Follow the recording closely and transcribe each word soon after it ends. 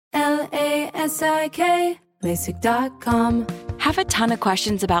LASIK, LASIK.com. Have a ton of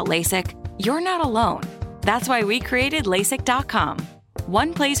questions about LASIK? You're not alone. That's why we created LASIK.com.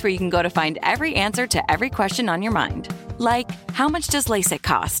 One place where you can go to find every answer to every question on your mind. Like, how much does LASIK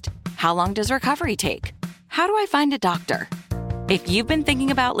cost? How long does recovery take? How do I find a doctor? If you've been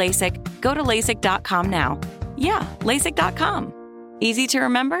thinking about LASIK, go to LASIK.com now. Yeah, LASIK.com. Easy to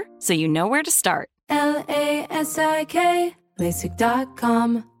remember, so you know where to start. LASIK,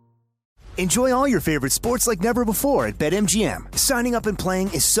 LASIK.com. Enjoy all your favorite sports like never before at BetMGM. Signing up and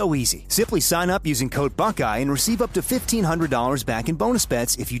playing is so easy. Simply sign up using code Buckeye and receive up to $1,500 back in bonus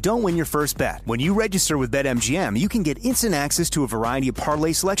bets if you don't win your first bet. When you register with BetMGM, you can get instant access to a variety of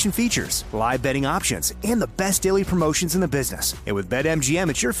parlay selection features, live betting options, and the best daily promotions in the business. And with BetMGM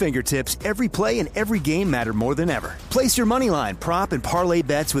at your fingertips, every play and every game matter more than ever. Place your moneyline, prop, and parlay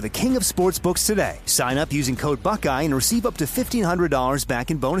bets with the king of sportsbooks today. Sign up using code Buckeye and receive up to $1,500 back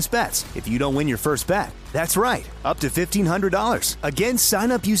in bonus bets if you don't win your first bet. That's right, up to $1,500. Again, sign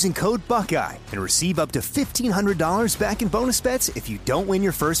up using code Buckeye and receive up to $1,500 back in bonus bets if you don't win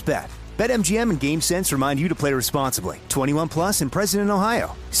your first bet. BetMGM and GameSense remind you to play responsibly. 21 plus and present in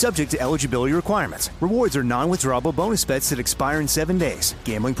Ohio. Subject to eligibility requirements. Rewards are non-withdrawable bonus bets that expire in 7 days.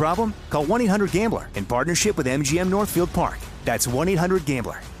 Gambling problem? Call 1-800-GAMBLER in partnership with MGM Northfield Park. That's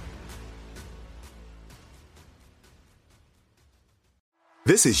 1-800-GAMBLER.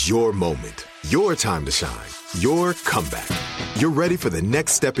 This is your moment, your time to shine, your comeback. You're ready for the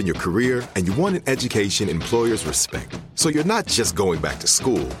next step in your career, and you want an education employers respect. So you're not just going back to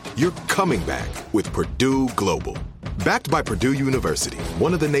school, you're coming back with Purdue Global. Backed by Purdue University,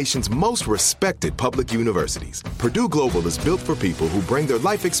 one of the nation's most respected public universities, Purdue Global is built for people who bring their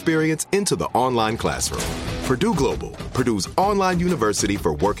life experience into the online classroom. Purdue Global, Purdue's online university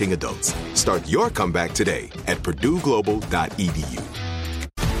for working adults. Start your comeback today at purdueglobal.edu.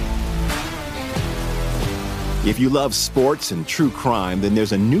 If you love sports and true crime, then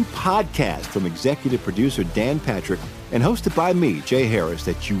there's a new podcast from executive producer Dan Patrick and hosted by me, Jay Harris,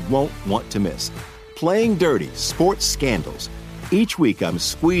 that you won't want to miss. Playing Dirty: Sports Scandals. Each week, I'm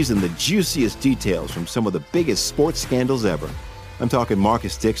squeezing the juiciest details from some of the biggest sports scandals ever. I'm talking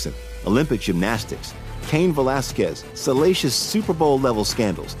Marcus Dixon, Olympic gymnastics, Cain Velasquez, salacious Super Bowl-level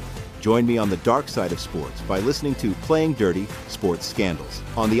scandals. Join me on the dark side of sports by listening to Playing Dirty: Sports Scandals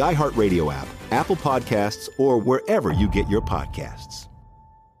on the iHeartRadio app, Apple Podcasts, or wherever you get your podcasts.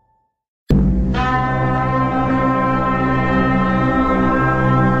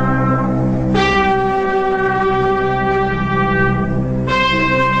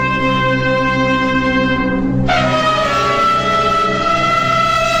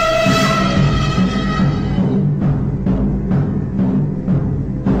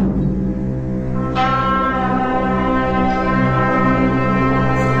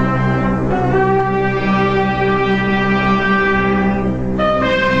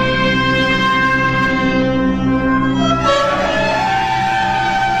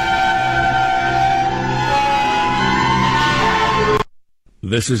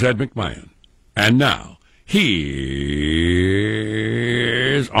 This is Ed McMahon. And now, here's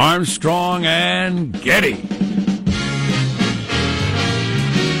Armstrong and Getty.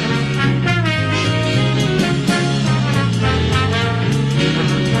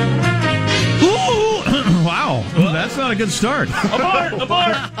 Wow. Well, that's not a good start. Abort!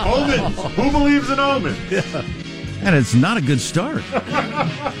 Abort! Omen! Who believes in omen? Yeah. And it's not a good start.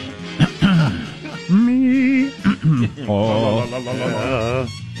 Me. I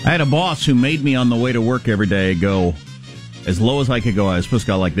had a boss who made me on the way to work every day go as low as I could go. I was supposed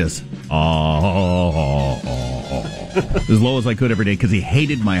to go like this. As low as I could every day because he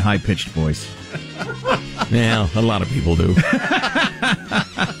hated my high-pitched voice. Yeah, a lot of people do.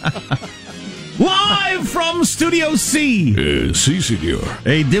 Live from Studio C. Si, senor.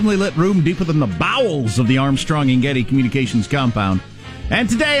 A dimly lit room deep within the bowels of the Armstrong and Getty Communications compound. And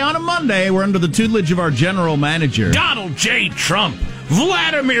today, on a Monday, we're under the tutelage of our general manager, Donald J. Trump,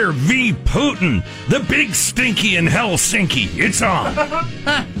 Vladimir V. Putin, the big stinky in Helsinki. It's on.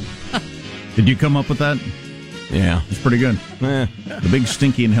 Did you come up with that? Yeah. It's pretty good. The big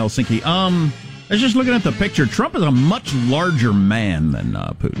stinky in Helsinki. I was just looking at the picture. Trump is a much larger man than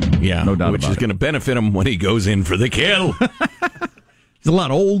Putin. Yeah, no doubt which about is going to benefit him when he goes in for the kill. He's a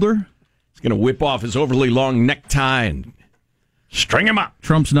lot older. He's going to whip off his overly long necktie and string him up.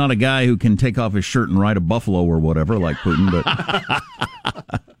 Trump's not a guy who can take off his shirt and ride a buffalo or whatever like Putin, but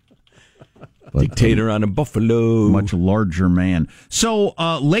dictator on a buffalo. Much larger man. So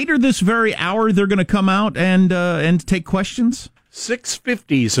later this very hour, they're going to come out and take questions.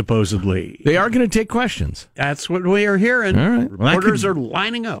 6:50, supposedly. They are going to take questions. That's what we are hearing. All right. Well, Reporters are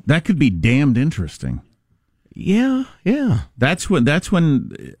lining up. That could be damned interesting. Yeah. That's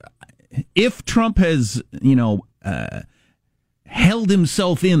when, if Trump has, held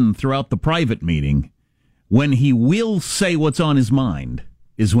himself in throughout the private meeting, when he will say what's on his mind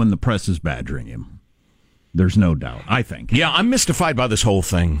is when the press is badgering him. There's no doubt, I think. Yeah, I'm mystified by this whole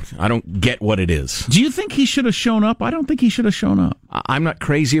thing. I don't get what it is. Do you think he should have shown up? I don't think he should have shown up. I'm not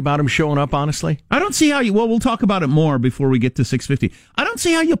crazy about him showing up, honestly. I don't see how we'll talk about it more before we get to 6:50. I don't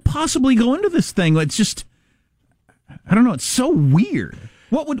see how you possibly go into this thing. It's just, I don't know, it's so weird.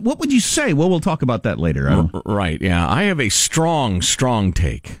 What would you say? Well, we'll talk about that later. Right, yeah. I have a strong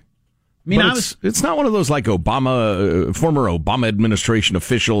take. I mean, it's not one of those like former Obama administration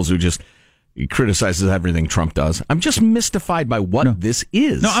officials who just criticizes everything Trump does. I'm just mystified by what this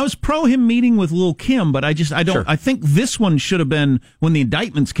is. No, I was pro him meeting with Lil' Kim, but I don't. Sure. I think this one should have been when the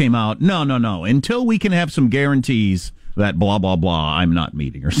indictments came out. No. Until we can have some guarantees that blah blah blah, I'm not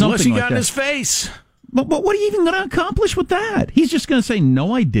meeting or something. Unless he like got that. in his face. But what are you even going to accomplish with that? He's just going to say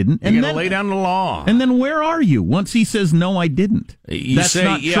no, I didn't, and then lay down the law. And then where are you once he says no, I didn't? That's say,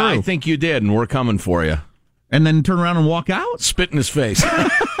 not true. I think you did, and we're coming for you. And then turn around and walk out? Spit in his face.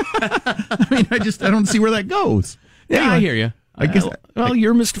 I mean, I don't see where that goes. Yeah, anyway, I hear you. I guess. Well,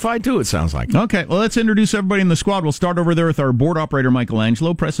 you're mystified too, it sounds like. Okay, well, let's introduce everybody in the squad. We'll start over there with our board operator,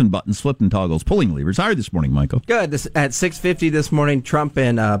 Michelangelo, pressing buttons, flipping toggles, pulling levers. How are you this morning, Michael? Good. At 6:50 this morning, Trump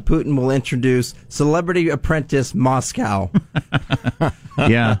and Putin will introduce Celebrity Apprentice Moscow.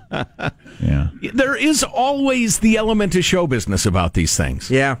 Yeah. There is always the element of show business about these things.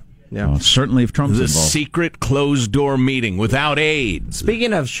 Yeah. Well, certainly if Trump's involved. Secret closed-door meeting without aid.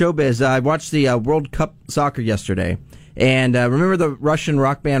 Speaking of showbiz, I watched the World Cup soccer yesterday. And remember the Russian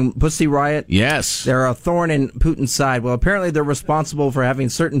rock band Pussy Riot? Yes. They're a thorn in Putin's side. Well, apparently they're responsible for having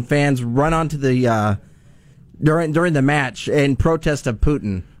certain fans run onto the during the match in protest of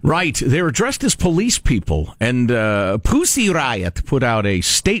Putin. Right. They were dressed as police people, and Pussy Riot put out a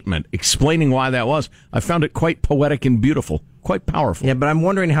statement explaining why that was. I found it quite poetic and beautiful, quite powerful. Yeah, but I'm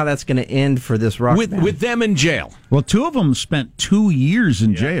wondering how that's going to end for this rock band. With them in jail. Well, two of them spent 2 years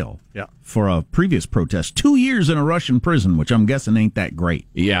in jail for a previous protest. 2 years in a Russian prison, which I'm guessing ain't that great.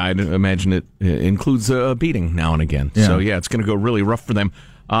 Yeah, I'd imagine it includes a beating now and again. Yeah. So, yeah, it's going to go really rough for them.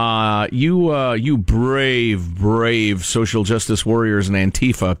 You brave social justice warriors and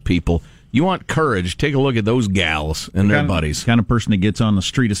Antifa people. You want courage, take a look at those gals and their buddies. Kind of person that gets on the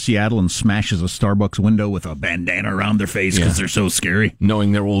street of Seattle and smashes a Starbucks window with a bandana around their face because they're so scary.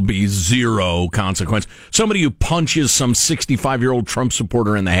 Knowing there will be zero consequence. Somebody who punches some 65-year-old Trump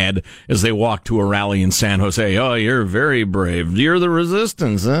supporter in the head as they walk to a rally in San Jose. Oh, you're very brave. You're the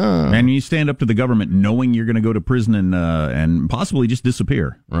resistance. Oh. And you stand up to the government knowing you're going to go to prison and possibly just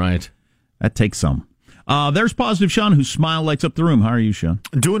disappear. Right. That takes some. There's Positive Sean, whose smile lights up the room. How are you, Sean?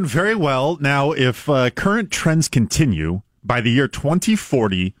 Doing very well. Now, if current trends continue, by the year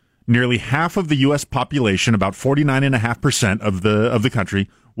 2040, nearly half of the U.S. population, about 49.5% of the country,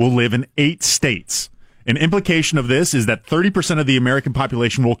 will live in 8 states. An implication of this is that 30% of the American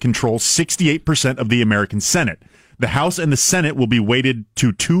population will control 68% of the American Senate. The House and the Senate will be weighted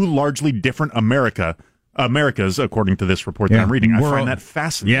to 2 largely different Americas, according to this report that I'm reading. I find that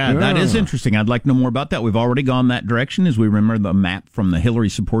fascinating. Yeah, that is interesting. I'd like to know more about that. We've already gone that direction, as we remember the map from the Hillary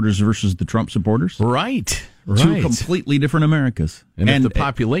supporters versus the Trump supporters. Right. 2 completely different Americas. And if the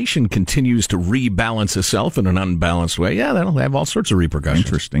population continues to rebalance itself in an unbalanced way, that'll have all sorts of repercussions.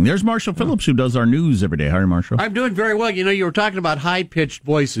 Interesting. There's Marshall Phillips, who does our news every day. How are you, Marshall? I'm doing very well. You know, you were talking about high-pitched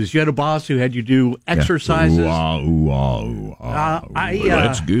voices. You had a boss who had you do exercises. That's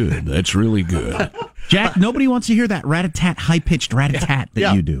good. That's really good. Jack, nobody wants to hear that rat-a-tat, high-pitched rat-a-tat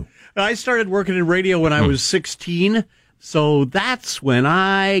that you do. I started working in radio when I was 16. So that's when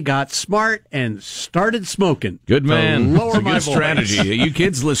I got smart and started smoking. Good man. Lower That's a my good voice. strategy. You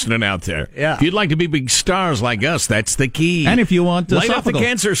kids listening out there. Yeah. If you'd like to be big stars like us, that's the key. And if you want light up the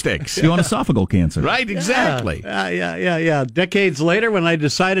cancer sticks. If you want esophageal cancer. Right, exactly. Yeah. Decades later, when I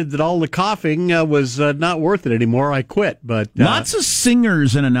decided that all the coughing was not worth it anymore, I quit. But lots of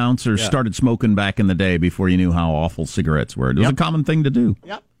singers and announcers started smoking back in the day before you knew how awful cigarettes were. It was a common thing to do.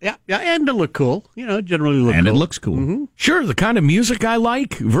 Yeah, and to look cool. You know, generally look cool. And it looks cool. Mm-hmm. Sure, the kind of music I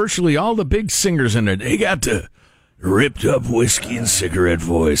like, virtually all the big singers in it, they got the ripped up whiskey and cigarette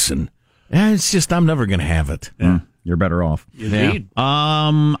voice. And it's just, I'm never going to have it. Yeah. You're better off. Indeed.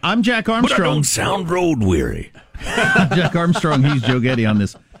 I'm Jack Armstrong. But I don't sound road weary. Jack Armstrong, he's Joe Getty on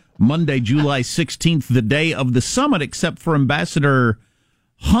this Monday, July 16th, the day of the summit, except for Ambassador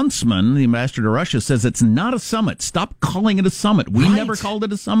Huntsman, the ambassador to Russia, says it's not a summit. Stop calling it a summit. We never called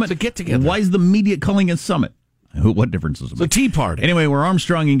it a summit. It's a get-together. Why is the media calling it a summit? What difference does it make? It's a tea party. Anyway, we're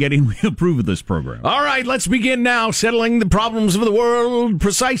Armstrong and Getty. We approve of this program. All right, let's begin now settling the problems of the world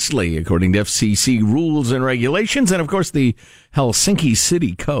precisely according to FCC rules and regulations and, of course, the Helsinki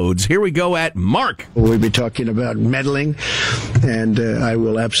City codes. Here we go at Mark. We'll be talking about meddling, and I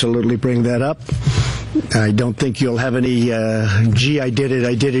will absolutely bring that up. I don't think you'll have any, gee, I did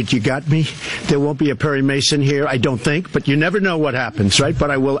it, you got me. There won't be a Perry Mason here, I don't think, but you never know what happens, right?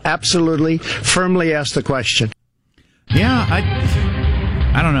 But I will absolutely, firmly ask the question. Yeah,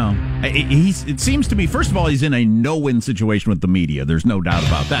 I don't know. It seems to be, first of all, he's in a no-win situation with the media. There's no doubt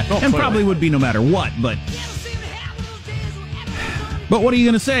about that. And probably would be no matter what, but what are you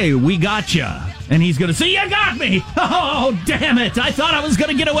going to say? We got you. And he's going to say, you got me! Oh, damn it! I thought I was going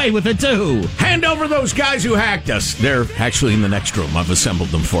to get away with it, too! Hand over those guys who hacked us. They're actually in the next room. I've assembled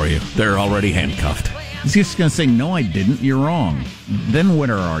them for you. They're already handcuffed. He's just going to say, no, I didn't. You're wrong. Then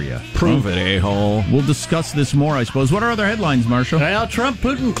where are you? Prove it, a-hole. We'll discuss this more, I suppose. What are other headlines, Marshall? Well,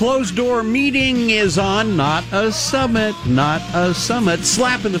 Trump-Putin closed-door meeting is on. Not a summit. Not a summit.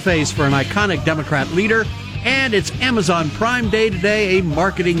 Slap in the face for an iconic Democrat leader. And it's Amazon Prime Day today, a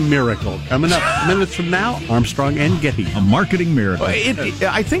marketing miracle. Coming up minutes from now, Armstrong and Getty. A marketing miracle.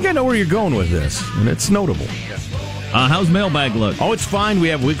 I think I know where you're going with this, and it's notable. How's mailbag look? Oh, it's fine. We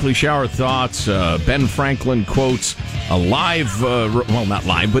have weekly shower thoughts. Ben Franklin quotes a live, well, not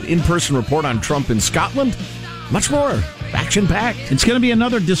live, but in-person report on Trump in Scotland. Much more. Action-packed. It's going to be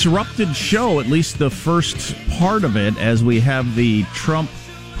another disrupted show, at least the first part of it, as we have the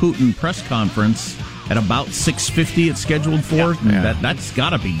Trump-Putin press conference at about 6:50 it's scheduled for. Yeah. That's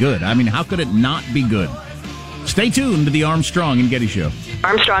got to be good. I mean, how could it not be good? Stay tuned to the Armstrong and Getty Show.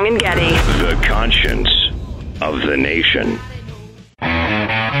 Armstrong and Getty. The conscience of the nation.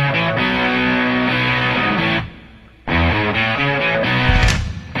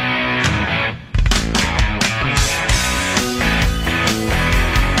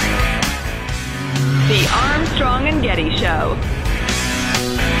 The Armstrong and Getty Show.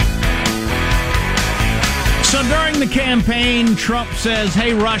 So during the campaign, Trump says,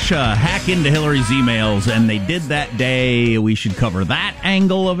 hey, Russia, hack into Hillary's emails. And they did that day. We should cover that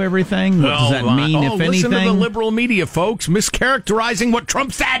angle of everything. What does that mean, if anything? Listen to the liberal media, folks, mischaracterizing what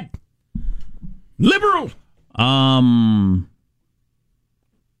Trump said. Liberal. I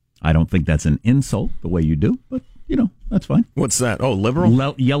don't think that's an insult the way you do, but, that's fine. What's that? Oh,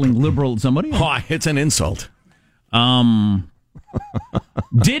 liberal? Yelling liberal at somebody? Oh, it's an insult. And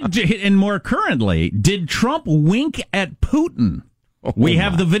more currently, did Trump wink at Putin? We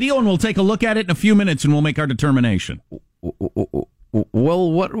have the video, and we'll take a look at it in a few minutes, and we'll make our determination.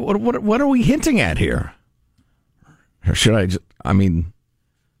 Well, what are we hinting at here? Or should I just,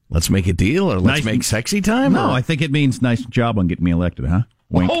 let's make a deal, or let's make sexy time? No, I think it means nice job on getting me elected, huh?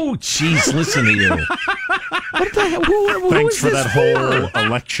 Wink. Oh, jeez, listen to you. What the hell? Thanks for that whole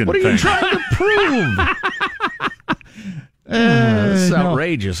election thing. What are you trying to prove? This is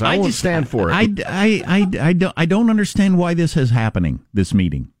outrageous. I won't stand for it. I don't understand why this is happening, this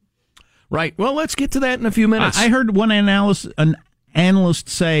meeting. Right. Well, let's get to that in a few minutes. I heard an analyst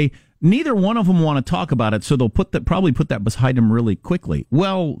say neither one of them want to talk about it, so they'll probably put that beside them really quickly.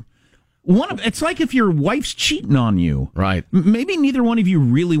 Well, it's like if your wife's cheating on you. Right. Maybe neither one of you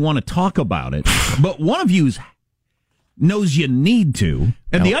really want to talk about it, but one of you knows you need to,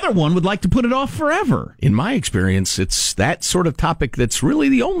 and the other one would like to put it off forever. In my experience, it's that sort of topic that's really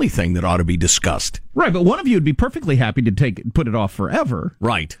the only thing that ought to be discussed. Right, but one of you would be perfectly happy to put it off forever.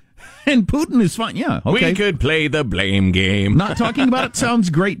 Right. And Putin is fine. Yeah, okay. We could play the blame game. Not talking about it sounds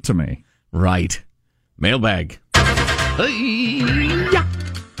great to me. Right. Mailbag.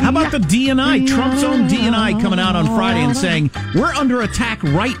 How about the DNI? Trump's own DNI coming out on Friday and saying, we're under attack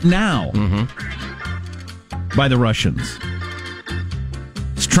right now by the Russians.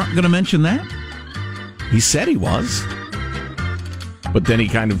 Is Trump going to mention that? He said he was. But then he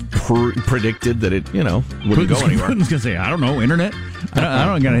kind of predicted that it, wouldn't go anywhere. Putin's going to say, I don't know, internet? I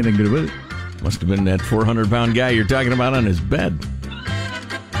don't got anything to do with it. Must have been that 400-pound guy you're talking about on his bed.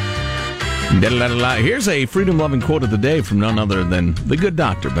 Here's a freedom-loving quote of the day from none other than the good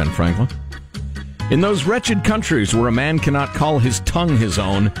doctor, Ben Franklin. In those wretched countries where a man cannot call his tongue his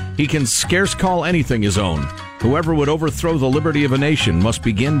own, he can scarce call anything his own. Whoever would overthrow the liberty of a nation must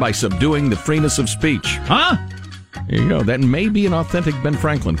begin by subduing the freeness of speech. Huh? There you go. That may be an authentic Ben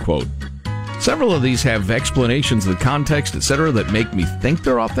Franklin quote. Several of these have explanations of the context, etc., that make me think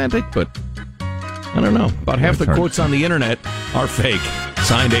they're authentic, but I don't know. About half the quotes on the internet are fake.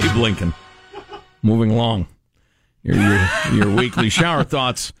 Signed, Abe Lincoln. Moving along. Your weekly shower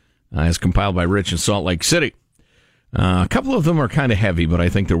thoughts as compiled by Rich in Salt Lake City. A couple of them are kind of heavy, but I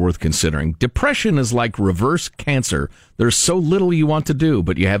think they're worth considering. Depression is like reverse cancer. There's so little you want to do,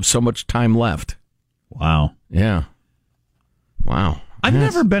 but you have so much time left. Wow. Yeah. Wow. I've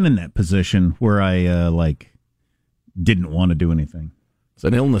never been in that position where I didn't want to do anything. It's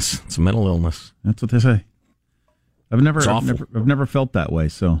an illness. It's a mental illness. That's what they say. I've never felt that way.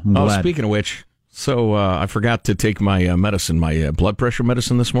 So I'm glad. Speaking of which, so I forgot to take my medicine, my blood pressure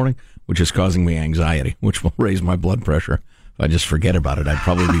medicine this morning, which is causing me anxiety, which will raise my blood pressure. If I just forget about it, I'd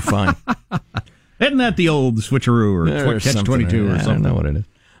probably be fine. Isn't that the old switcheroo or catch-22 or something? I don't know what it is.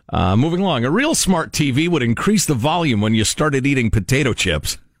 Moving along, a real smart TV would increase the volume when you started eating potato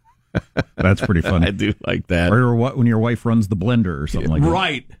chips. That's pretty funny. I do like that. Or when your wife runs the blender or something like that.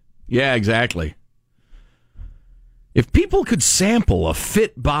 Right. Yeah, exactly. If people could sample a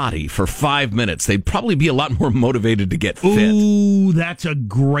fit body for 5 minutes, they'd probably be a lot more motivated to get fit. Ooh, that's a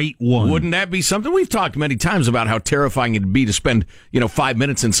great one. Wouldn't that be something? We've talked many times about how terrifying it'd be to spend, 5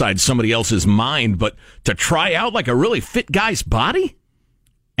 minutes inside somebody else's mind, but to try out like a really fit guy's body?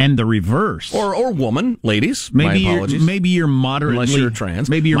 And the reverse. Or woman, ladies. My apologies. Maybe you're moderately... Unless you're trans.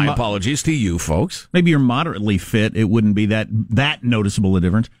 My apologies to you folks. Maybe you're moderately fit. It wouldn't be that noticeable a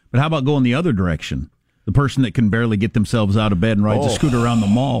difference. But how about going the other direction? The person that can barely get themselves out of bed and rides a scooter around the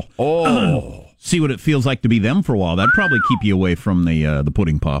mall. See what it feels like to be them for a while. That'd probably keep you away from the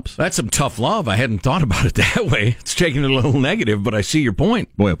pudding pops. That's some tough love. I hadn't thought about it that way. It's taking it a little negative, but I see your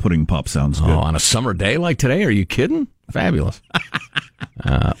point. Boy, a pudding pop sounds good. On a summer day like today? Are you kidding? Fabulous.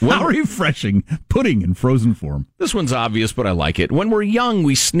 How refreshing. Pudding in frozen form. This one's obvious, but I like it. When we're young,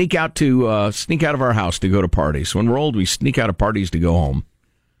 we sneak out of our house to go to parties. When we're old, we sneak out of parties to go home.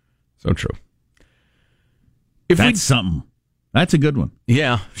 So true. That's something. That's a good one.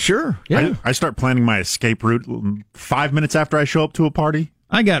 Yeah, sure. Yeah. I start planning my escape route 5 minutes after I show up to a party.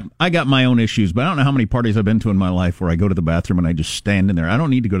 I got my own issues, but I don't know how many parties I've been to in my life where I go to the bathroom and I just stand in there. I don't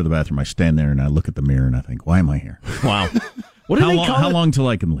need to go to the bathroom. I stand there and I look at the mirror and I think, why am I here? Wow. What do they call it? How long till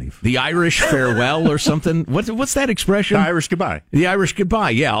I can leave? The Irish farewell or something? What's that expression? The Irish goodbye. The Irish goodbye.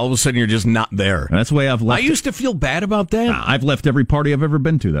 Yeah, all of a sudden you're just not there. That's the way I've left. I used to feel bad about that. I've left every party I've ever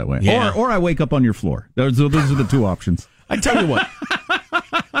been to that way. Yeah. Or I wake up on your floor. Those are the two options. I tell you what.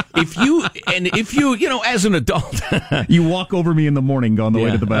 If you, as an adult, you walk over me in the morning, go on the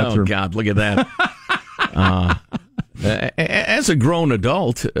way to the bathroom. Oh God, look at that. As a grown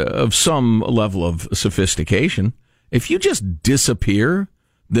adult of some level of sophistication, if you just disappear,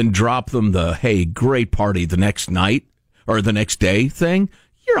 then drop them the, hey, great party the next night or the next day thing,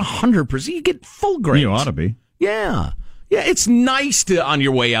 you're 100%. You get full grades. You ought to be. Yeah. Yeah, it's nice to, on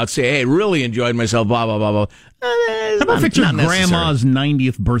your way out, say, hey, really enjoyed myself, blah, blah, blah, blah. How about if it's your grandma's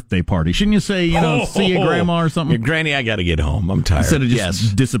 90th birthday party? Shouldn't you say, see your grandma or something? Your granny, I got to get home. I'm tired. Instead of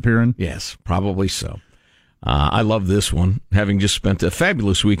just disappearing? Yes, probably so. I love this one. Having just spent a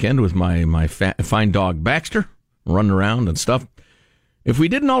fabulous weekend with my fine dog, Baxter, running around and stuff. If we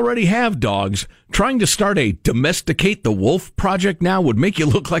didn't already have dogs, trying to start a domesticate the wolf project now would make you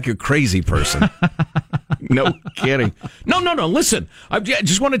look like a crazy person. No kidding. No. Listen, I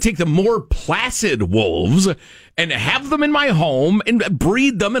just want to take the more placid wolves and have them in my home and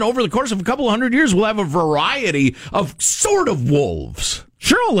breed them. And over the course of a couple of 100 years, we'll have a variety of sort of wolves.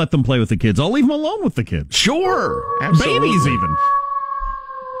 Sure, I'll let them play with the kids. I'll leave them alone with the kids. Sure. Absolutely. Babies even.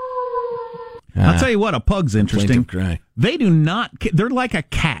 I'll tell you what, a pug's interesting. They do not, they're like a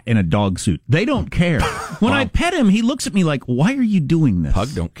cat in a dog suit. They don't care. When I pet him, he looks at me like, why are you doing this?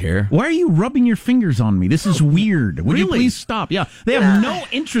 Pug don't care. Why are you rubbing your fingers on me? This is weird. Would you please stop? Yeah. They have no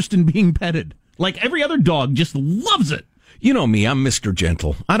interest in being petted. Like every other dog just loves it. You know me, I'm Mr.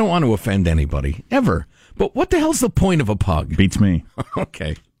 Gentle. I don't want to offend anybody, ever. But what the hell's the point of a pug? Beats me.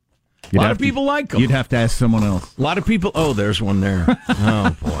 Okay. A lot of people like them. You'd have to ask someone else. A lot of people. Oh, there's one there.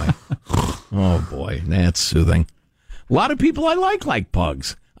 Oh, boy. Oh, boy. That's soothing. A lot of people I like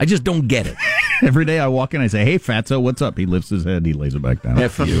pugs. I just don't get it. Every day I walk in, I say, hey, Fatso, what's up? He lifts his head. He lays it back down.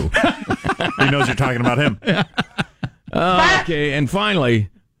 F you. He knows you're talking about him. Okay, and finally,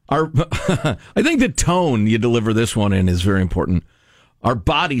 I think the tone you deliver this one in is very important. Our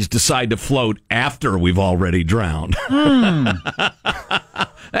bodies decide to float after we've already drowned.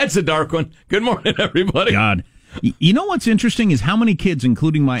 That's a dark one. Good morning, everybody. God. You know what's interesting is how many kids,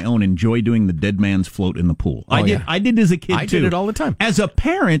 including my own, enjoy doing the dead man's float in the pool. I did as a kid, too. I did it all the time. As a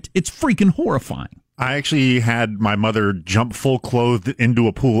parent, it's freaking horrifying. I actually had my mother jump full clothed into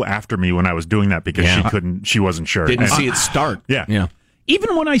a pool after me when I was doing that because she wasn't sure. Didn't see it start. Yeah.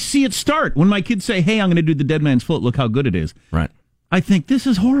 Even when I see it start, when my kids say, hey, I'm going to do the dead man's float, look how good it is. Right. I think this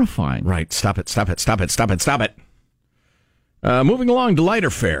is horrifying. Right. Stop it. Moving along to lighter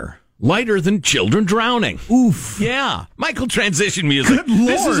fare. Lighter than children drowning. Oof. Yeah. Michael, transition music. Good Lord.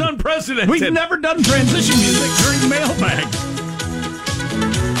 This is unprecedented. We've never done transition music during mailbag.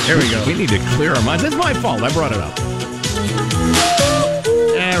 There we go. We need to clear our minds. That's my fault. I brought it up.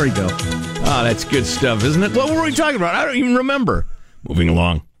 There we go. Oh, that's good stuff, isn't it? What were we talking about? I don't even remember. Moving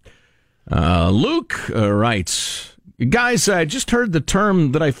along. Luke writes, guys, I just heard the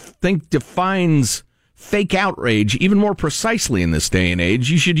term that I think defines fake outrage even more precisely in this day and age.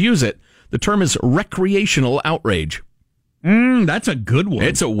 You should use it. The term is recreational outrage. That's a good one.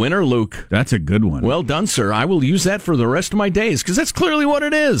 It's a winner, Luke. That's a good one. Well done, sir. I will use that for the rest of my days, because that's clearly what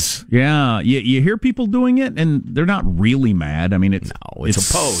it is. Yeah, you hear people doing it, and they're not really mad. I mean, it's opposed.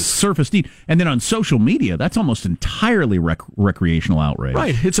 Surface deep. And then on social media, that's almost entirely recreational outrage.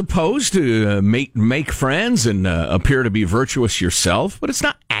 Right. It's opposed to make friends and appear to be virtuous yourself, but it's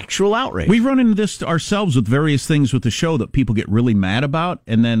not actual outrage. We run into this ourselves with various things with the show that people get really mad about,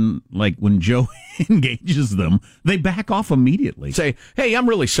 and then, like, when Joe engages them, they back off immediately. Say, hey, I'm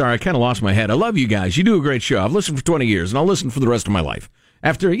really sorry. I kind of lost my head. I love you guys. You do a great show. I've listened for 20 years, and I'll listen for the rest of my life.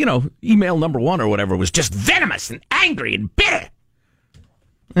 After, email number 1 or whatever was just venomous and angry and bitter.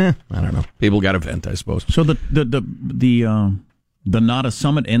 I don't know. People got to vent, I suppose. So the not a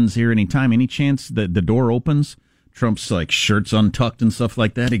summit ends here anytime. Any chance that the door opens? Trump's like shirts untucked and stuff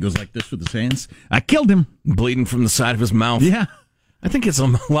like that. He goes like this with his hands. I killed him. Bleeding from the side of his mouth. Yeah. I think it's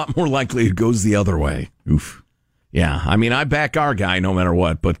a lot more likely it goes the other way. Oof. Yeah, I mean, I back our guy no matter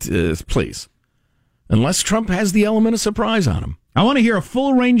what, but please. Unless Trump has the element of surprise on him. I want to hear a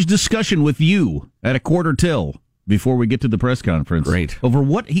full-range discussion with you at a quarter till before we get to the press conference. Great. Over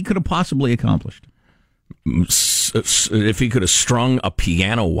what he could have possibly accomplished. If he could have strung a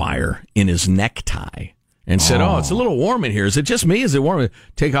piano wire in his necktie and said, it's a little warm in here. Is it just me? Is it warm?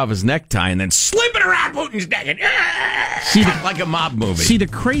 Take off his necktie and then slip it around Putin's neck. And, like a mob movie. See, the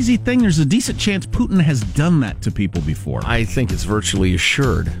crazy thing, there's a decent chance Putin has done that to people before. I think it's virtually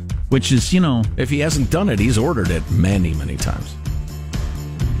assured. Which is, if he hasn't done it, he's ordered it many, many times.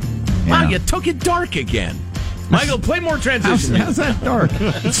 Yeah. Wow, you took it dark again. Michael, play more transition. How's that dark?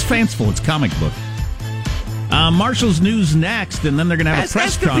 It's fanciful. It's comic book. Marshall's news next, and then they're going to have a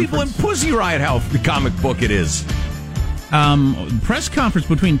press conference. Ask the people in Pussy Riot how the comic book it is. Press conference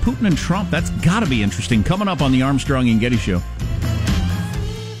between Putin and Trump. That's got to be interesting. Coming up on the Armstrong and Getty Show.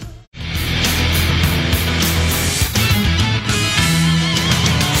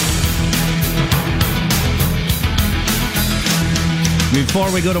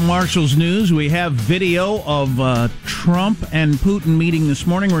 Before we go to Marshall's news, we have video of Trump and Putin meeting this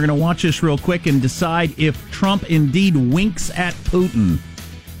morning. We're going to watch this real quick and decide if Trump indeed winks at Putin.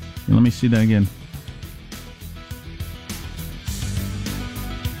 Let me see that again.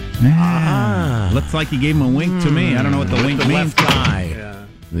 Looks like he gave him a wink to me. I don't know what the wink means. Left eye. Yeah.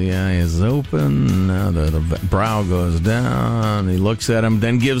 The eye is open. Now the brow goes down. He looks at him,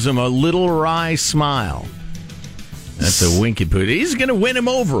 then gives him a little wry smile. That's a winky Putin. He's going to win him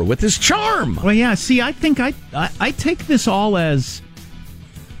over with his charm. Well, yeah. See, I think I take this all as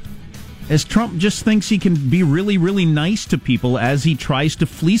Trump just thinks he can be really, really nice to people as he tries to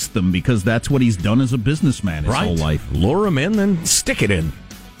fleece them, because that's what he's done as a businessman his whole life. Lure him in, then stick it in.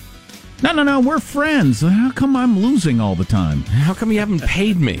 No, we're friends. How come I'm losing all the time? How come you haven't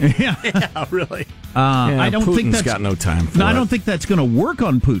paid me? Yeah, really. I don't Putin's think that's got no time for that. I don't think that's going to work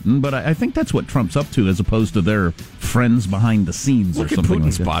on Putin, but I think that's what Trump's up to, as opposed to their friends behind the scenes or something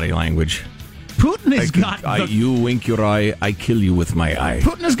Putin's like that. body language. Putin has got... you wink your eye, I kill you with my eye.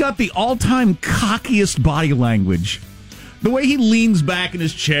 Putin has got the all-time cockiest body language. The way he leans back in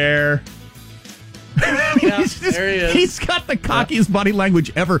his chair... Yeah, there he is. He's got the cockiest body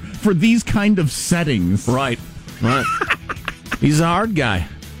language ever for these kind of settings. Right. He's a hard guy.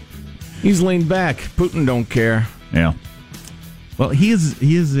 He's leaned back. Putin don't care. Yeah. Well, he's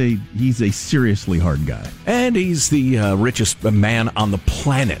a seriously hard guy, and he's the richest man on the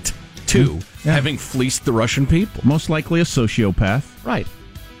planet too, having fleeced the Russian people. Most likely a sociopath. Right.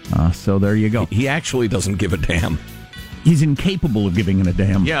 So there you go. He actually doesn't give a damn. He's incapable of giving a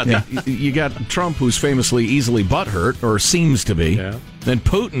damn. Yeah. You got Trump, who's famously easily butthurt, or seems to be. Yeah. Then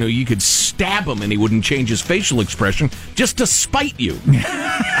Putin, who you could stab him and he wouldn't change his facial expression just to spite you.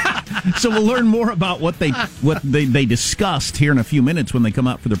 So we'll learn more about what they discussed here in a few minutes when they come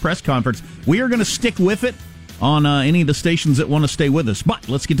out for the press conference. We are going to stick with it on any of the stations that want to stay with us. But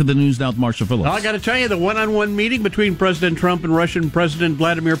let's get to the news now with Marshall Phillips. Well, I got to tell you, the one-on-one meeting between President Trump and Russian President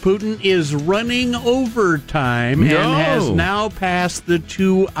Vladimir Putin is running overtime and has now passed the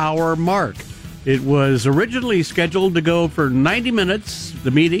 2-hour mark. It was originally scheduled to go for 90 minutes.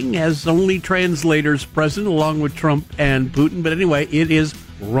 The meeting has only translators present along with Trump and Putin. But anyway, it is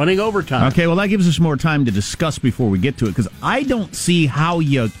running overtime. Okay, well, that gives us more time to discuss before we get to it, because I don't see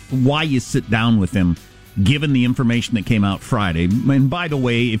why you sit down with him, given the information that came out Friday. And by the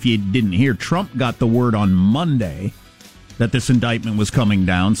way, if you didn't hear, Trump got the word on Monday that this indictment was coming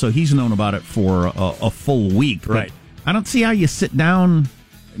down, so he's known about it for a full week. Right. But I don't see how you sit down,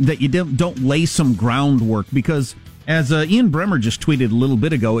 that you don't lay some groundwork, because as Ian Bremmer just tweeted a little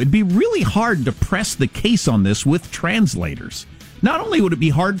bit ago, it'd be really hard to press the case on this with translators. Not only would it be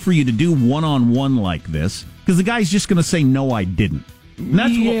hard for you to do one-on-one like this, because the guy's just going to say, no, I didn't. And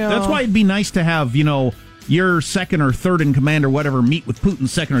that's why it'd be nice to have, your second or third in command or whatever meet with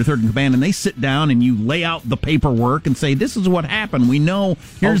Putin's second or third in command, and they sit down and you lay out the paperwork and say, this is what happened. We know,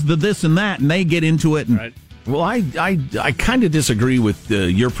 here's the this and that, and they get into it. And, right. Well, I kind of disagree with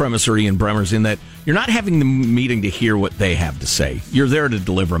your premise, or Ian Bremmer's, in that you're not having the meeting to hear what they have to say. You're there to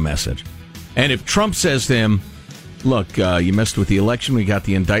deliver a message. And if Trump says to him, look, you messed with the election, we got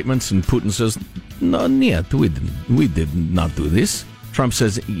the indictments, and Putin says, no, we did not do this. Trump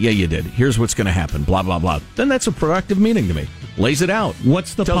says, yeah, you did. Here's what's going to happen, blah, blah, blah. Then that's a productive meeting to me. Lays it out.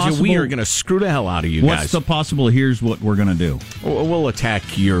 What's the Tells you we are going to screw the hell out of you guys. What's the possible, here's what we're going to do? We'll attack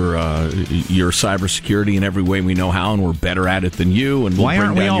your cybersecurity in every way we know how, and we're better at it than you, and we'll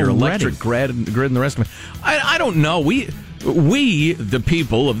bring down your electric grid and the rest of it. I don't know. We, the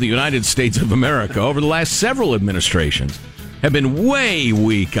people of the United States of America, over the last several administrations, have been way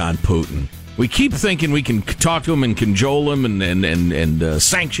weak on Putin. We keep thinking we can talk to him and cajole him and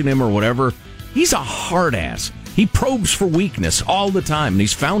sanction him or whatever. He's a hard ass. He probes for weakness all the time, and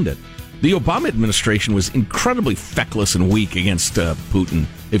he's found it. The Obama administration was incredibly feckless and weak against Putin,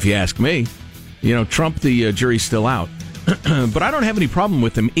 if you ask me. Trump, the jury's still out. But I don't have any problem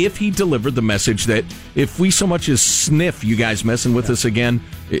with him if he delivered the message that if we so much as sniff you guys messing with us again,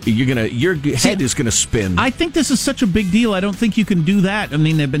 your head is gonna spin. I think this is such a big deal. I don't think you can do that. I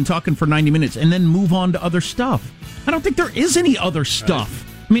mean, they've been talking for 90 minutes and then move on to other stuff. I don't think there is any other stuff.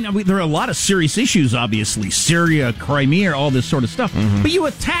 Right. I mean, there are a lot of serious issues, obviously. Syria, Crimea, all this sort of stuff. Mm-hmm. But you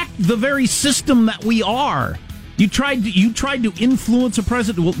attacked the very system that we are. You tried to influence a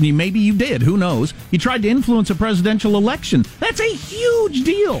president. Well, maybe you did. Who knows? You tried to influence a presidential election. That's a huge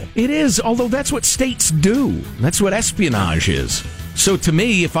deal. It is, although that's what states do. That's what espionage is. So to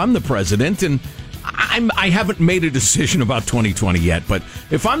me, if I'm the president, and I haven't made a decision about 2020 yet, but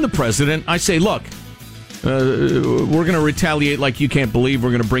if I'm the president, I say, look, we're going to retaliate like you can't believe. We're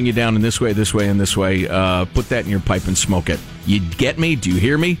going to bring you down in this way, and this way. Put that in your pipe and smoke it. You get me? Do you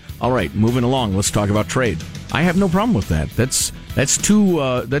hear me? All right, moving along. Let's talk about trade. I have no problem with that. That's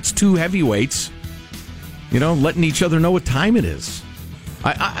two heavyweights, letting each other know what time it is.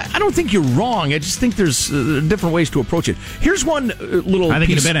 I don't think you're wrong. I just think there's different ways to approach it. Here's one little. I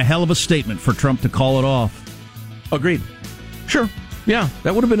think it'd have been a hell of a statement for Trump to call it off. Agreed. Sure. Yeah,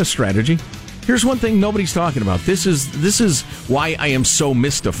 that would have been a strategy. Here's one thing nobody's talking about. This is why I am so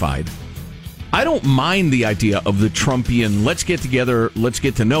mystified. I don't mind the idea of the Trumpian, let's get together, let's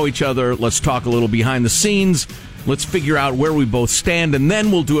get to know each other, let's talk a little behind the scenes, let's figure out where we both stand, and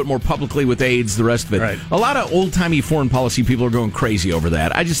then we'll do it more publicly with aides, the rest of it. Right. A lot of old-timey foreign policy people are going crazy over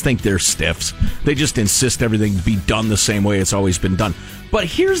that. I just think they're stiffs. They just insist everything be done the same way it's always been done. But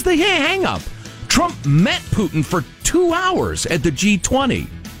here's the hang-up. Trump met Putin for 2 hours at the G20.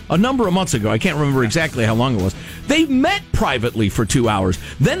 A number of months ago. I can't remember exactly how long it was. They met privately for 2 hours.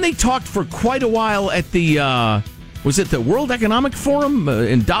 Then they talked for quite a while at the, was it the World Economic Forum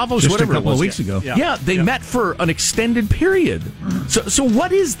in Davos? Just whatever a couple it was. of weeks ago. Yeah, they met for an extended period. So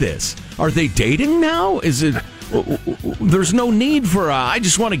what is this? Are they dating now? Is it? There's no need for, I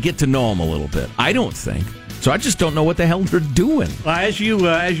just want to get to know them a little bit. I don't think. So I just don't know what the hell they're doing. As you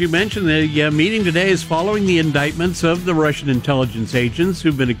mentioned, the meeting today is following the indictments of the Russian intelligence agents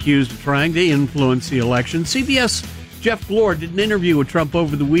who've been accused of trying to influence the election. CBS Jeff Glor did an interview with Trump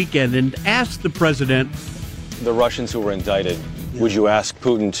over the weekend and asked the president, the Russians who were indicted, would you ask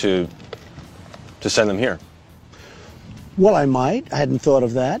Putin to send them here? Well, I might. I hadn't thought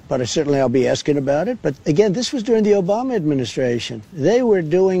of that, but I'll be asking about it. But again, this was during the Obama administration. They were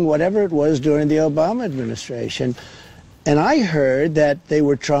doing whatever it was during the Obama administration. And I heard that they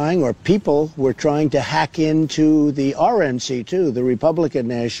were trying, or people were trying to hack into the RNC too, the Republican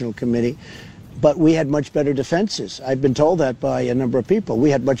National Committee. But we had much better defenses. I've been told that by a number of people.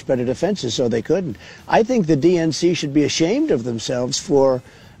 We had much better defenses, so they couldn't. I think the DNC should be ashamed of themselves for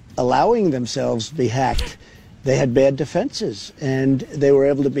allowing themselves to be hacked. They had bad defenses, and they were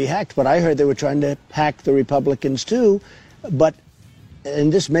able to be hacked. But I heard they were trying to hack the Republicans, too. But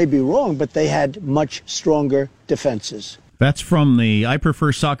and this may be wrong, but they had much stronger defenses. That's from the I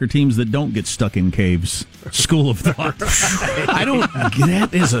prefer soccer teams that don't get stuck in caves school of thought. That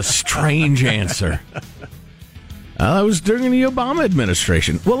is a strange answer. That was during the Obama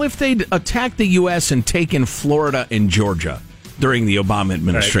administration. Well, if they'd attacked the U.S. and taken Florida and Georgia during the Obama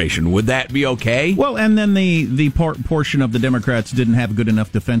administration, would that be okay? Well, and then the portion of the Democrats didn't have good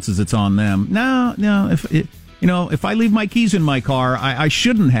enough defenses. It's on them. No. If I leave my keys in my car, I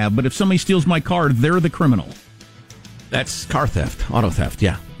shouldn't have. But if somebody steals my car, they're the criminal. That's car theft, auto theft,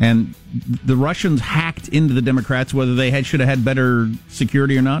 yeah. And the Russians hacked into the Democrats. Whether they should have had better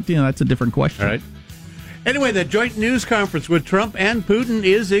security or not, that's a different question. All right. Anyway, the joint news conference with Trump and Putin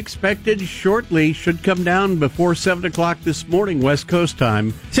is expected shortly. Should come down before 7 o'clock this morning, West Coast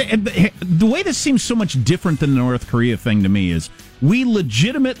time. See, the way this seems so much different than the North Korea thing to me is we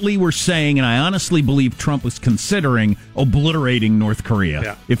legitimately were saying, and I honestly believe Trump was considering obliterating North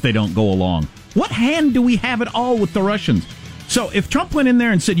Korea if they don't go along. What hand do we have at all with the Russians? So if Trump went in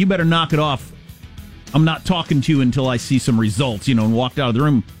there and said, you better knock it off, I'm not talking to you until I see some results, and walked out of the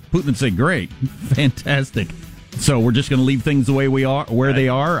room, Putin would say, great, fantastic. So we're just going to leave things the way we are, where they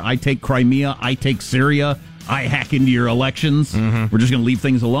are. I take Crimea, I take Syria, I hack into your elections. Mm-hmm. We're just going to leave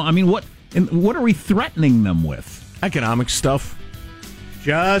things alone. I mean, what are we threatening them with? Economic stuff.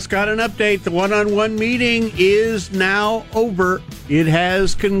 Just got an update. The one-on-one meeting is now over. It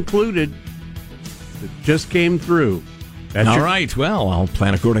has concluded. It just came through. All right. Well, I'll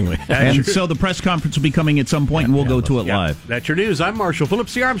plan accordingly. So the press conference will be coming at some point, and we'll go to it live. That's your news. I'm Marshall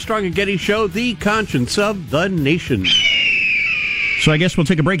Phillips, the Armstrong and Getty Show, the conscience of the nation. So I guess we'll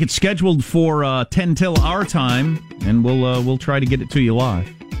take a break. It's scheduled for 10 till our time, and we'll try to get it to you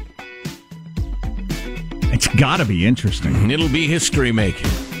live. It's got to be interesting. It'll be history-making.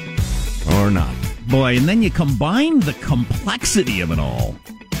 Or not. Boy, and then you combine the complexity of it all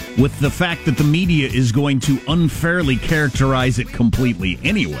with the fact that the media is going to unfairly characterize it completely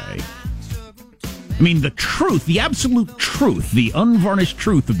anyway. I mean, the truth, the absolute truth, the unvarnished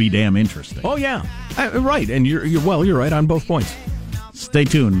truth would be damn interesting. Oh, yeah. Right, and you're right on both points. Stay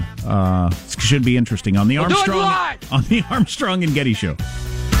tuned. It should be interesting on the Armstrong and Getty Show.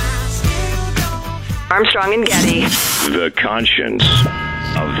 Armstrong and Getty. The conscience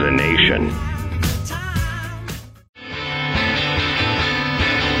of the nation.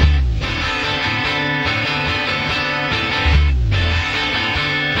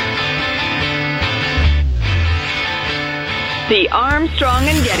 The Armstrong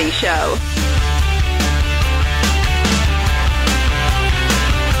and Getty Show.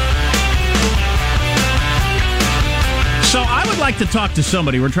 So I would like to talk to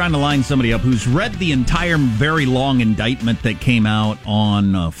somebody. We're trying to line somebody up who's read the entire very long indictment that came out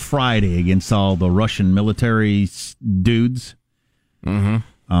on Friday against all the Russian military dudes.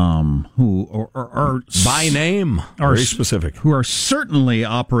 Mm-hmm. Who are by name, very specific, who are certainly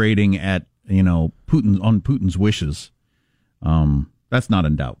operating at Putin's wishes. That's not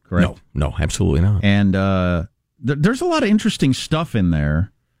in doubt, correct? No, absolutely not. And there's a lot of interesting stuff in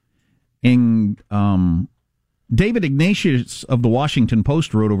there. David Ignatius of the Washington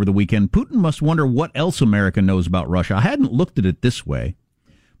Post wrote over the weekend, Putin must wonder what else America knows about Russia. I hadn't looked at it this way.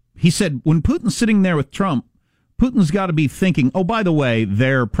 He said, when Putin's sitting there with Trump, Putin's got to be thinking, oh, by the way,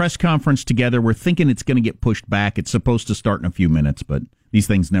 their press conference together, we're thinking it's going to get pushed back. It's supposed to start in a few minutes, but these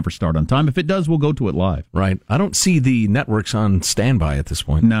things never start on time. If it does, we'll go to it live. Right. I don't see the networks on standby at this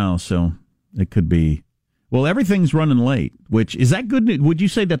point. No, so it could be... Well, everything's running late, which is that good news? Would you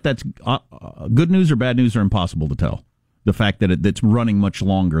say that that's good news or bad news or impossible to tell? The fact that it's running much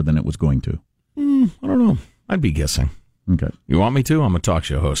longer than it was going to. I don't know. I'd be guessing. Okay. You want me to? I'm a talk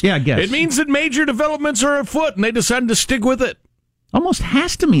show host. Yeah, I guess. It means that major developments are afoot, and they decided to stick with it. Almost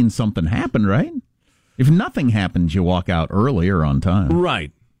has to mean something happened, right? If nothing happens, you walk out early or on time.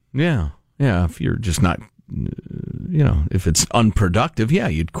 Right. Yeah. Yeah, if you're just not, if it's unproductive,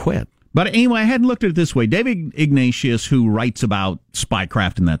 you'd quit. But anyway, I hadn't looked at it this way. David Ignatius, who writes about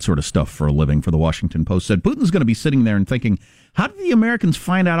spycraft and that sort of stuff for a living for the Washington Post, said Putin's going to be sitting there and thinking, how did the Americans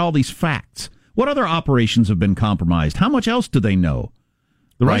find out all these facts? What other operations have been compromised? How much else do they know?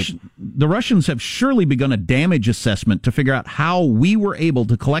 The Russians have surely begun a damage assessment to figure out how we were able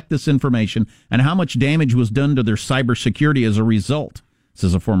to collect this information and how much damage was done to their cybersecurity as a result,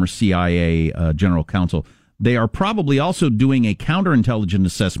 says a former CIA general counsel. They are probably also doing a counterintelligence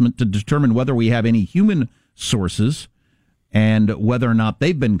assessment to determine whether we have any human sources and whether or not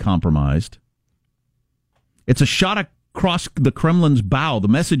they've been compromised. It's a shot across the Kremlin's bow. The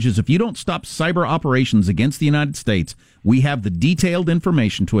message is, if you don't stop cyber operations against the United States, we have the detailed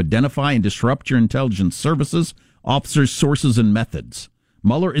information to identify and disrupt your intelligence services. officers, sources, and methods.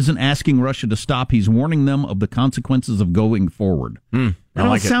 Mueller isn't asking Russia to stop. He's warning them of the consequences of going forward. That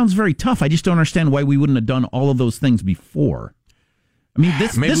all sounds very tough. I just don't understand why we wouldn't have done all of those things before. I mean,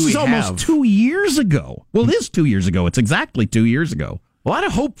 this is almost 2 years ago. Well, it is 2 years ago. It's exactly 2 years ago. Well,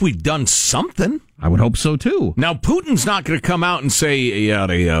 I'd hope we've done something. I would hope so, too. Now, Putin's not going to come out and say, yeah,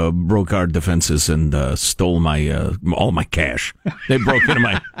 they broke our defenses and stole my all my cash. They broke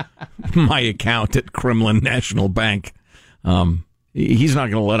into my account at Kremlin National Bank. He's not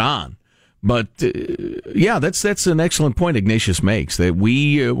going to let on. But, yeah, that's an excellent point Ignatius makes, that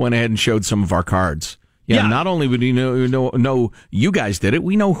we went ahead and showed some of our cards. Yeah, not only would we know you guys did it,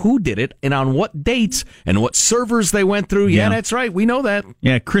 we know who did it and on what dates and what servers they went through. Yeah, that's right. We know that.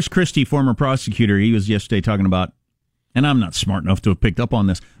 Yeah, Chris Christie, former prosecutor, he was yesterday talking about, and I'm not smart enough to have picked up on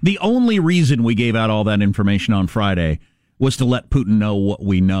this, the only reason we gave out all that information on Friday was to let Putin know what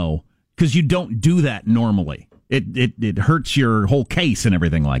we know, because you don't do that normally. It hurts your whole case and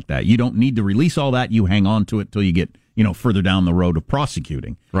everything like that. You don't need to release all that. You hang on to it till you get further down the road of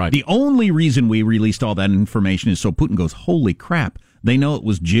prosecuting. Right. The only reason we released all that information is so Putin goes, holy crap, they know it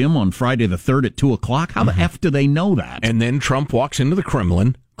was Jim on Friday the 3rd at 2 o'clock? How the F do they know that? And then Trump walks into the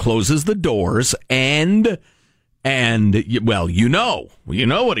Kremlin, closes the doors, and well, you know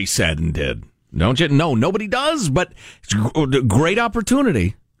what he said and did. Don't you? No, nobody does, but it's a great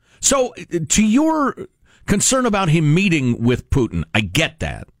opportunity. So to your concern about him meeting with Putin, I get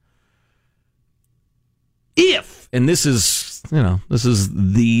that. If, and this is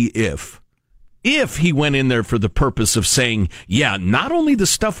the if he went in there for the purpose of saying, yeah, not only the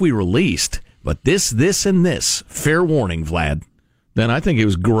stuff we released, but this, and this, fair warning, Vlad, then I think it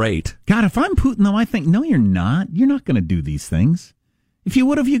was great. God, if I'm Putin, though, I think, no, you're not. You're not going to do these things. If you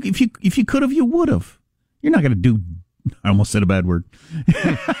would have, if you could have, you would have. You're not going to do, I almost said a bad word.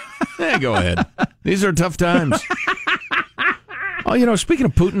 Yeah, go ahead. These are tough times. Oh, speaking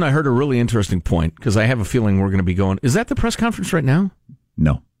of Putin, I heard a really interesting point, because I have a feeling we're going to be going. Is that the press conference right now?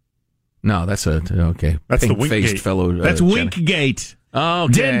 No, that's okay. That's the wink-gate fellow. That's Wink-gate.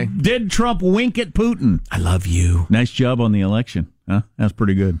 Okay. Did Trump wink at Putin? I love you. Nice job on the election. Huh? That's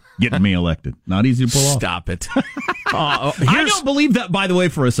pretty good. Getting me elected. Not easy to pull off. Stop it. I don't believe that, by the way,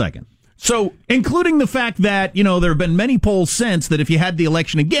 for a second. So, including the fact that, there have been many polls since that if you had the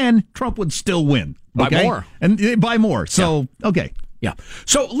election again, Trump would still win. Okay? By more. And by more. So, okay. Yeah.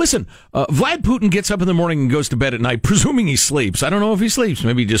 So, listen, Vlad Putin gets up in the morning and goes to bed at night, presuming he sleeps. I don't know if he sleeps.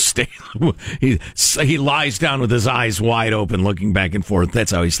 Maybe he just stays. He lies down with his eyes wide open, looking back and forth.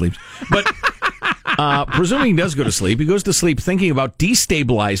 That's how he sleeps. But presuming he does go to sleep, he goes to sleep thinking about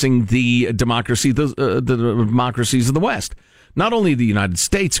destabilizing the democracies of the West. Not only the United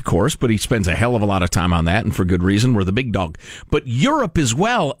States, of course, but he spends a hell of a lot of time on that, and for good reason. We're the big dog. But Europe as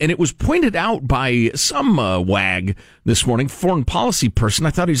well, and it was pointed out by some wag this morning, foreign policy person,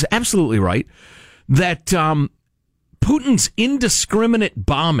 I thought he was absolutely right, that Putin's indiscriminate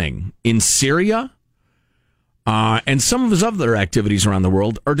bombing in Syria and some of his other activities around the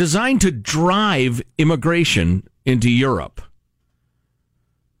world are designed to drive immigration into Europe.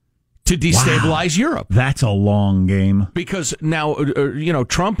 To destabilize Europe. That's a long game. Because now,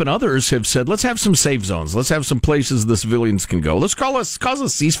 Trump and others have said, let's have some safe zones. Let's have some places the civilians can go. Let's cause a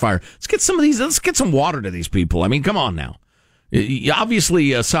ceasefire. Let's get let's get some water to these people. I mean, come on now.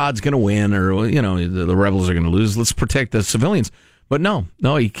 Obviously, Assad's going to win, or, the rebels are going to lose. Let's protect the civilians. But no,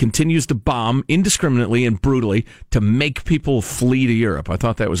 he continues to bomb indiscriminately and brutally to make people flee to Europe. I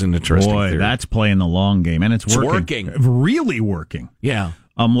thought that was an interesting theory. That's playing the long game, and it's working. Really working. Yeah.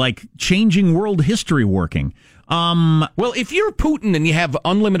 Like changing world history working. Well, if you're Putin and you have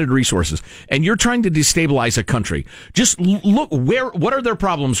unlimited resources and you're trying to destabilize a country, just look what are their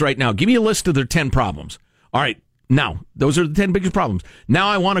problems right now? Give me a list of their 10 problems. All right. Now, those are the 10 biggest problems. Now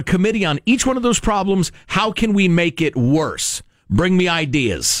I want a committee on each one of those problems. How can we make it worse? Bring me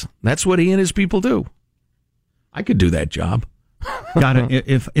ideas. That's what he and his people do. I could do that job. Got it.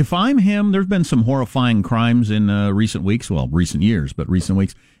 If I'm him, there's been some horrifying crimes in recent weeks. Well, recent years, but recent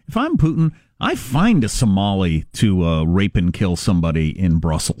weeks. If I'm Putin, I find a Somali to rape and kill somebody in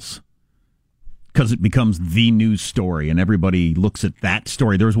Brussels, because it becomes the news story, and everybody looks at that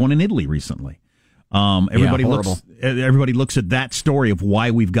story. There was one in Italy recently. Everybody looks at that story of why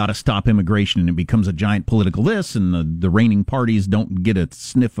we've got to stop immigration, and it becomes a giant political this, and the reigning parties don't get a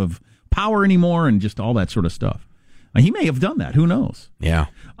sniff of power anymore, and just all that sort of stuff. He may have done that. Who knows? Yeah.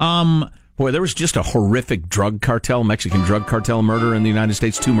 Boy, there was just a horrific Mexican drug cartel murder in the United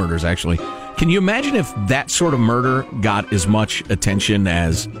States. 2 murders, actually. Can you imagine if that sort of murder got as much attention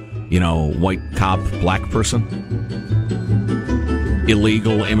as, white cop, black person?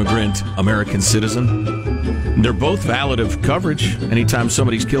 Illegal immigrant, American citizen? They're both valid of coverage. Anytime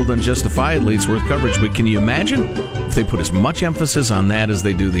somebody's killed unjustifiably, it's worth coverage. But can you imagine if they put as much emphasis on that as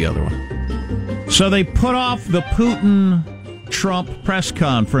they do the other one? So they put off the Putin-Trump press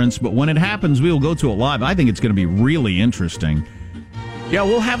conference, but when it happens, we will go to it live. I think it's going to be really interesting. Yeah,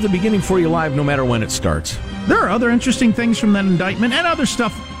 we'll have the beginning for you live no matter when it starts. There are other interesting things from that indictment and other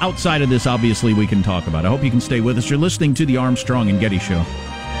stuff outside of this, obviously, we can talk about. I hope you can stay with us. You're listening to the Armstrong and Getty Show.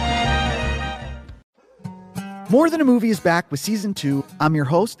 More Than a Movie is back with Season 2. I'm your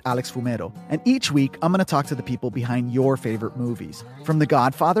host, Alex Fumero, and each week I'm going to talk to the people behind your favorite movies. From The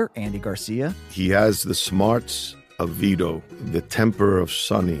Godfather, Andy Garcia. He has the smarts of Vito, the temper of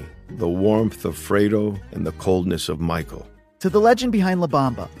Sonny, the warmth of Fredo, and the coldness of Michael. To the legend behind La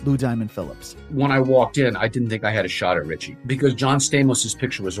Bamba, Lou Diamond Phillips. When I walked in, I didn't think I had a shot at Richie because John Stamos'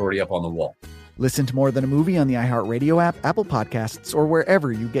 picture was already up on the wall. Listen to More Than a Movie on the iHeartRadio app, Apple Podcasts, or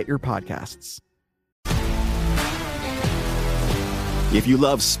wherever you get your podcasts. If you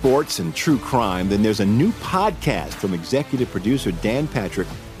love sports and true crime, then there's a new podcast from executive producer Dan Patrick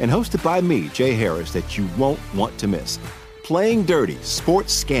and hosted by me, Jay Harris, that you won't want to miss. Playing Dirty: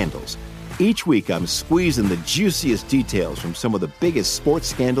 Sports Scandals. Each week, I'm squeezing the juiciest details from some of the biggest sports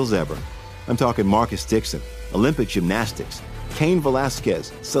scandals ever. I'm talking Marcus Dixon, Olympic gymnastics, Cain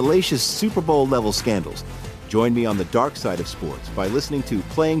Velasquez, salacious Super Bowl-level scandals. Join me on the dark side of sports by listening to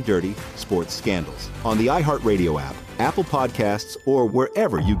Playing Dirty: Sports Scandals on the iHeartRadio app, Apple Podcasts, or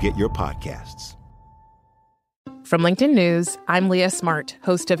wherever you get your podcasts. From LinkedIn News, I'm Leah Smart,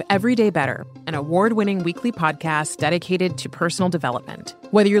 host of Everyday Better, an award-winning weekly podcast dedicated to personal development.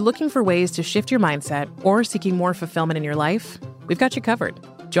 Whether you're looking for ways to shift your mindset or seeking more fulfillment in your life, we've got you covered.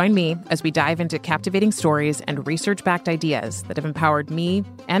 Join me as we dive into captivating stories and research-backed ideas that have empowered me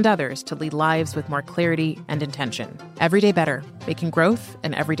and others to lead lives with more clarity and intention. Everyday Better, making growth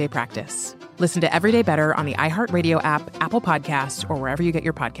an everyday practice. Listen to Everyday Better on the iHeartRadio app, Apple Podcasts, or wherever you get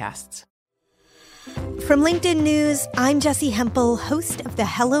your podcasts. From LinkedIn News, I'm Jessie Hempel, host of the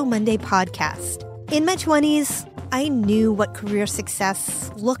Hello Monday podcast. In my 20s, I knew what career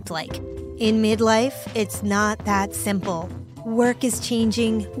success looked like. In midlife, it's not that simple. Work is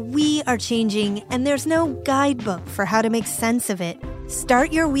changing, we are changing, and there's no guidebook for how to make sense of it.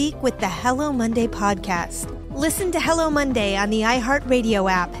 Start your week with the Hello Monday podcast. Listen to Hello Monday on the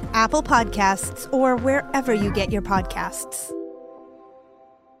iHeartRadio app, Apple Podcasts, or wherever you get your podcasts.